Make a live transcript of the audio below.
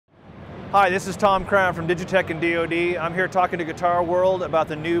Hi, this is Tom Cram from Digitech and DoD. I'm here talking to Guitar World about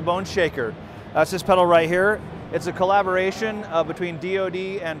the new Bone Shaker. That's this pedal right here. It's a collaboration between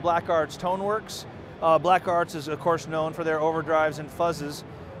DoD and Black Arts Toneworks. Black Arts is of course known for their overdrives and fuzzes,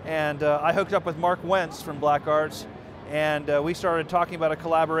 and I hooked up with Mark Wentz from Black Arts, and we started talking about a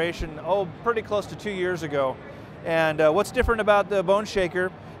collaboration, pretty close to 2 years ago. And what's different about the Bone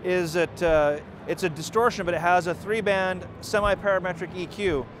Shaker is that it's a distortion, but it has a 3-band semi-parametric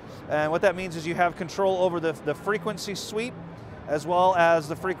EQ. And what that means is you have control over the frequency sweep as well as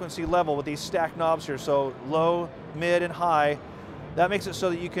the frequency level with these stacked knobs here. So low, mid, and high. That makes it so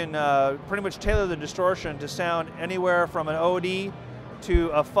that you can pretty much tailor the distortion to sound anywhere from an OD to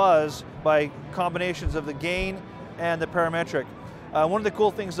a fuzz by combinations of the gain and the parametric. One of the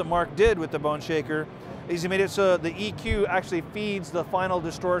cool things that Mark did with the Bone Shaker is he made it so the EQ actually feeds the final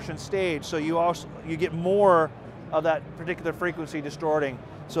distortion stage, so you get more of that particular frequency distorting.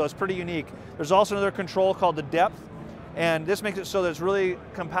 So it's pretty unique. There's also another control called the depth, and this makes it so that it's really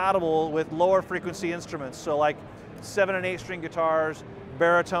compatible with lower frequency instruments. So like 7 and 8 string guitars,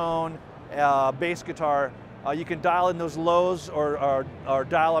 baritone, bass guitar, you can dial in those lows or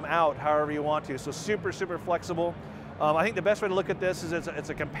dial them out however you want to. So super, super flexible. I think the best way to look at this is it's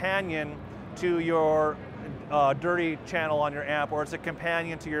a companion to your dirty channel on your amp, or it's a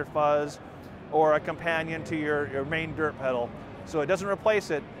companion to your fuzz, or a companion to your main dirt pedal. So it doesn't replace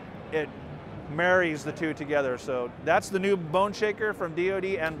it, it marries the two together. So that's the new Bone Shaker from DoD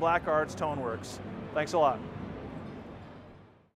and Black Arts Toneworks. Thanks a lot.